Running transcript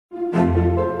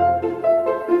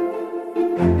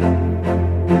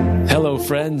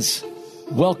friends.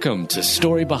 Welcome to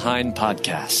Story Behind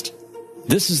Podcast.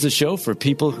 This is the show for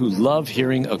people who love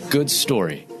hearing a good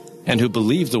story and who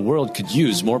believe the world could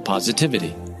use more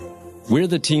positivity. We're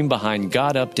the team behind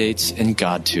God Updates and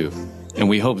God Too, and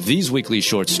we hope these weekly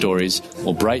short stories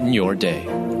will brighten your day.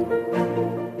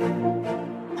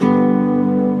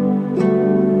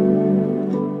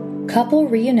 Couple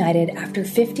reunited after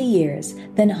 50 years,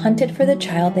 then hunted for the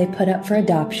child they put up for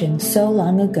adoption so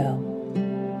long ago.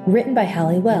 Written by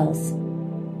Hallie Wells.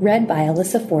 Read by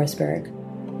Alyssa Forsberg.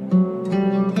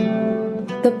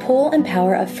 The pull and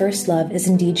power of first love is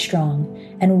indeed strong,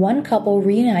 and one couple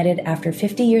reunited after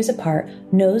 50 years apart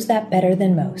knows that better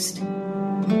than most.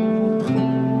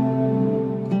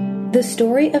 The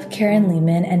story of Karen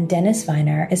Lehman and Dennis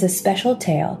Weiner is a special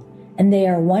tale, and they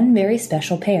are one very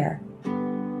special pair.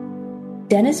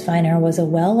 Dennis Weiner was a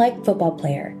well-liked football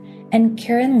player, and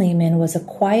Karen Lehman was a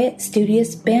quiet,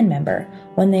 studious band member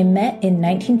when they met in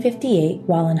 1958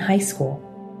 while in high school.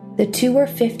 The two were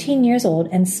 15 years old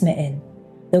and smitten.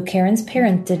 Though Karen's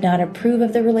parents did not approve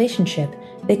of the relationship,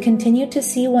 they continued to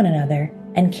see one another,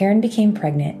 and Karen became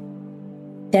pregnant.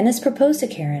 Dennis proposed to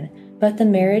Karen, but the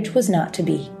marriage was not to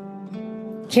be.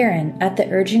 Karen, at the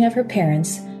urging of her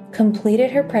parents,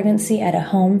 completed her pregnancy at a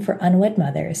home for unwed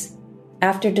mothers.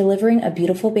 After delivering a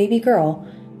beautiful baby girl,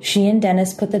 she and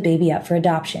Dennis put the baby up for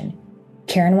adoption.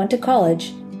 Karen went to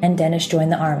college, and Dennis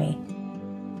joined the Army.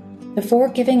 Before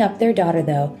giving up their daughter,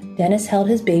 though, Dennis held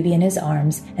his baby in his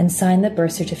arms and signed the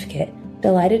birth certificate,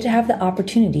 delighted to have the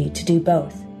opportunity to do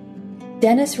both.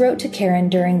 Dennis wrote to Karen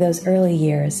during those early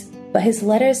years, but his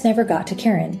letters never got to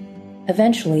Karen.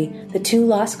 Eventually, the two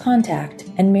lost contact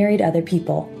and married other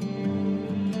people.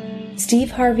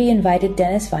 Steve Harvey invited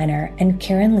Dennis Weiner and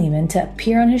Karen Lehman to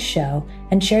appear on his show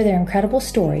and share their incredible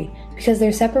story because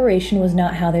their separation was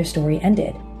not how their story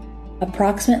ended.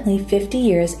 Approximately 50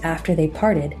 years after they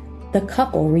parted, the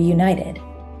couple reunited.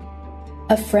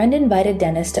 A friend invited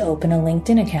Dennis to open a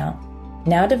LinkedIn account.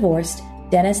 Now divorced,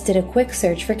 Dennis did a quick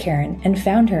search for Karen and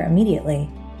found her immediately.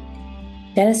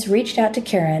 Dennis reached out to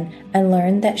Karen and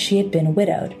learned that she had been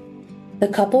widowed. The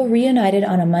couple reunited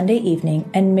on a Monday evening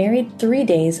and married 3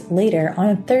 days later on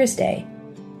a Thursday.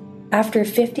 After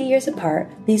 50 years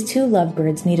apart, these two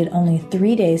lovebirds needed only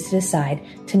 3 days to decide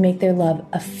to make their love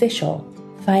official,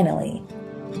 finally.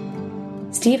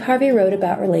 Steve Harvey wrote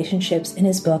about relationships in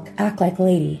his book Act Like a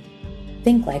Lady,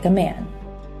 Think Like a Man.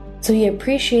 So he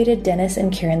appreciated Dennis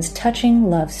and Karen's touching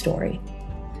love story.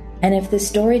 And if the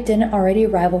story didn't already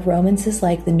rival romances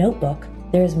like The Notebook,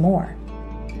 there's more.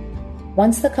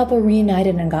 Once the couple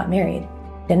reunited and got married,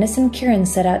 Dennis and Karen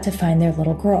set out to find their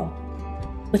little girl.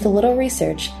 With a little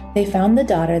research, they found the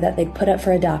daughter that they'd put up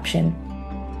for adoption.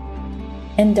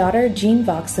 And daughter Jean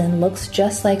Voxlin looks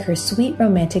just like her sweet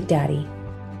romantic daddy.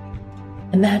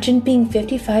 Imagine being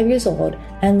 55 years old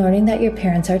and learning that your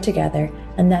parents are together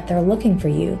and that they're looking for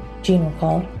you, Jean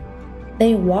recalled.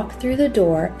 They walked through the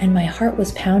door and my heart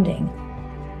was pounding.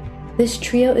 This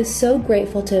trio is so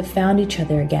grateful to have found each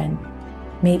other again.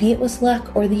 Maybe it was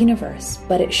luck or the universe,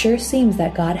 but it sure seems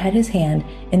that God had his hand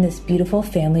in this beautiful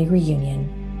family reunion.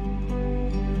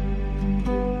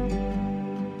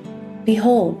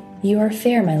 Behold, you are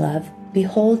fair, my love.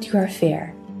 Behold, you are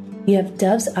fair. You have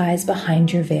dove's eyes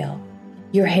behind your veil.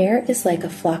 Your hair is like a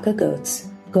flock of goats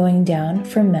going down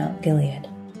from Mount Gilead.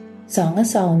 Song of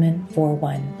Solomon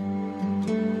 4:1.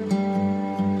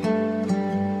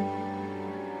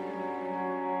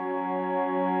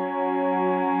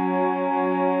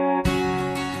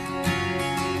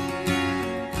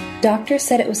 Doctors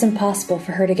said it was impossible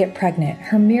for her to get pregnant.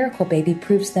 Her miracle baby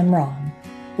proves them wrong.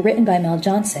 Written by Mel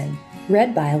Johnson.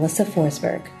 Read by Alyssa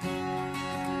Forsberg.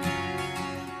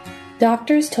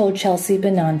 Doctors told Chelsea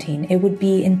Benantine it would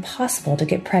be impossible to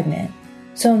get pregnant.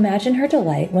 So imagine her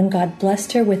delight when God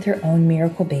blessed her with her own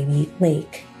miracle baby,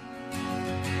 Lake.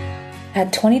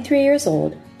 At 23 years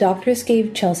old, doctors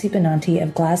gave Chelsea Benantine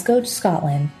of Glasgow,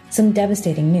 Scotland, some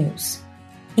devastating news.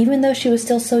 Even though she was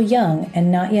still so young and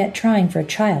not yet trying for a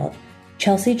child,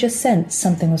 Chelsea just sensed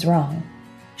something was wrong.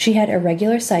 She had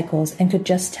irregular cycles and could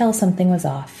just tell something was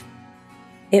off.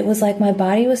 It was like my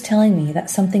body was telling me that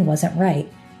something wasn't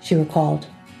right, she recalled.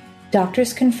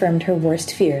 Doctors confirmed her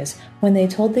worst fears when they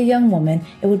told the young woman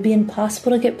it would be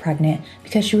impossible to get pregnant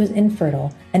because she was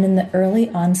infertile and in the early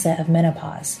onset of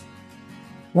menopause.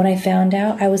 When I found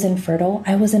out I was infertile,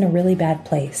 I was in a really bad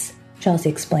place, Chelsea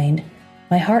explained.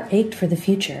 My heart ached for the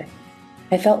future.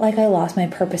 I felt like I lost my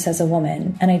purpose as a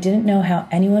woman, and I didn't know how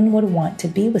anyone would want to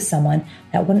be with someone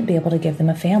that wouldn't be able to give them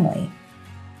a family.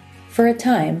 For a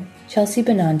time, Chelsea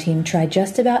Benantine tried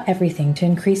just about everything to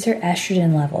increase her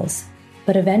estrogen levels.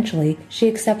 but eventually she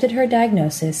accepted her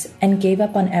diagnosis and gave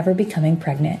up on ever becoming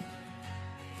pregnant.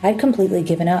 "I'd completely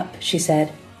given up," she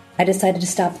said. "I decided to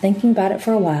stop thinking about it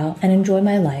for a while and enjoy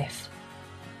my life."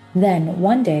 Then,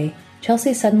 one day,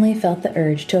 Chelsea suddenly felt the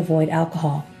urge to avoid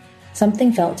alcohol.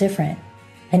 Something felt different,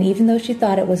 and even though she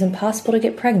thought it was impossible to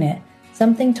get pregnant,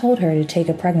 something told her to take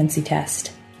a pregnancy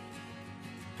test.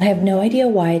 "I have no idea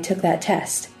why I took that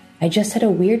test. I just had a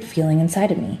weird feeling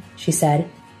inside of me," she said.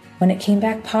 "When it came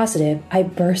back positive, I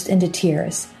burst into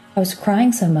tears. I was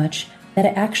crying so much that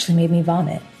it actually made me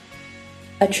vomit."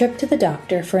 A trip to the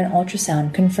doctor for an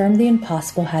ultrasound confirmed the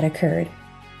impossible had occurred.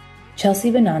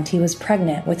 Chelsea Benanti was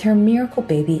pregnant with her miracle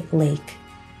baby, Lake.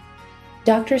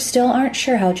 Doctors still aren't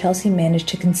sure how Chelsea managed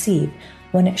to conceive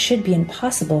when it should be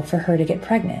impossible for her to get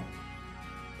pregnant.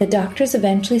 The doctors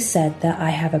eventually said that I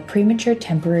have a premature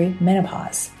temporary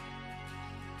menopause.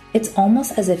 "It's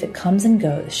almost as if it comes and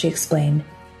goes," she explained.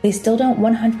 "They still don't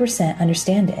 100%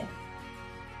 understand it."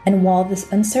 And while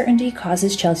this uncertainty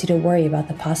causes Chelsea to worry about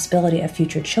the possibility of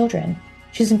future children,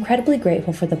 she's incredibly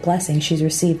grateful for the blessing she's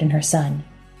received in her son.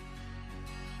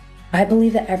 "I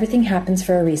believe that everything happens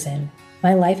for a reason.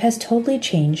 My life has totally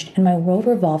changed and my world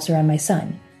revolves around my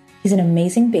son. He's an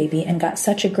amazing baby and got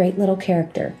such a great little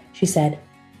character," she said.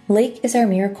 "Lake is our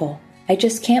miracle. I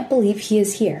just can't believe he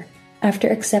is here. After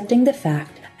accepting the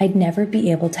fact I'd never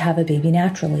be able to have a baby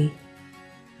naturally.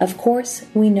 Of course,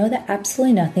 we know that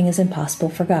absolutely nothing is impossible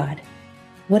for God.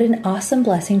 What an awesome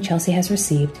blessing Chelsea has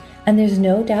received, and there's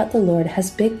no doubt the Lord has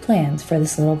big plans for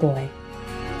this little boy."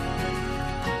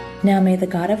 Now may the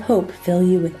God of hope fill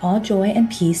you with all joy and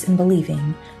peace in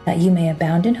believing, that you may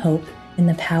abound in hope in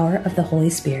the power of the Holy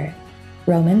Spirit.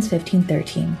 Romans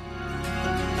 15:13.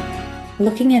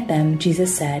 Looking at them,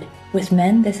 Jesus said, "With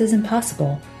men this is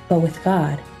impossible, but with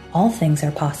God all things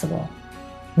are possible."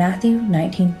 Matthew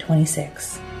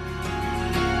 19:26.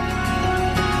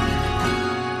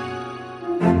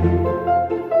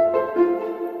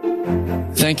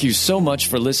 Thank you so much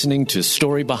for listening to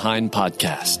Story Behind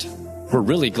Podcast. We're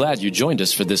really glad you joined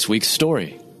us for this week's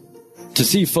story. To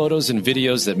see photos and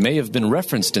videos that may have been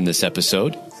referenced in this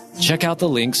episode, check out the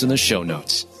links in the show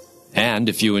notes. And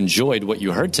if you enjoyed what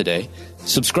you heard today,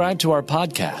 subscribe to our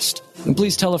podcast, and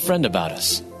please tell a friend about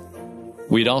us.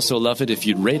 We'd also love it if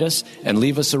you'd rate us and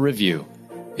leave us a review.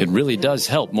 It really does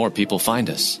help more people find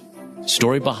us.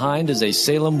 Story Behind is a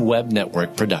Salem Web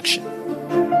Network production.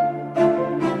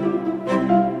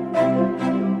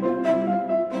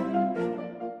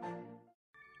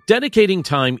 Dedicating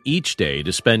time each day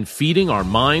to spend feeding our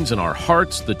minds and our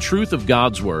hearts the truth of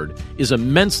God's Word is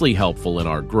immensely helpful in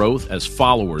our growth as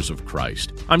followers of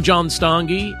Christ. I'm John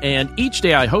Stange, and each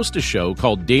day I host a show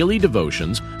called Daily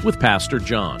Devotions with Pastor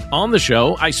John. On the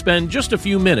show, I spend just a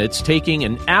few minutes taking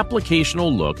an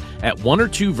applicational look at one or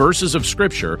two verses of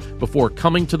Scripture before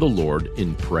coming to the Lord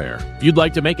in prayer. If you'd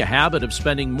like to make a habit of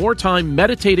spending more time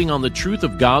meditating on the truth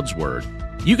of God's Word,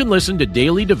 you can listen to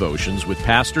Daily Devotions with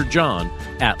Pastor John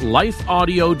at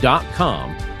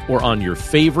lifeaudio.com or on your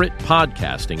favorite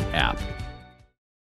podcasting app.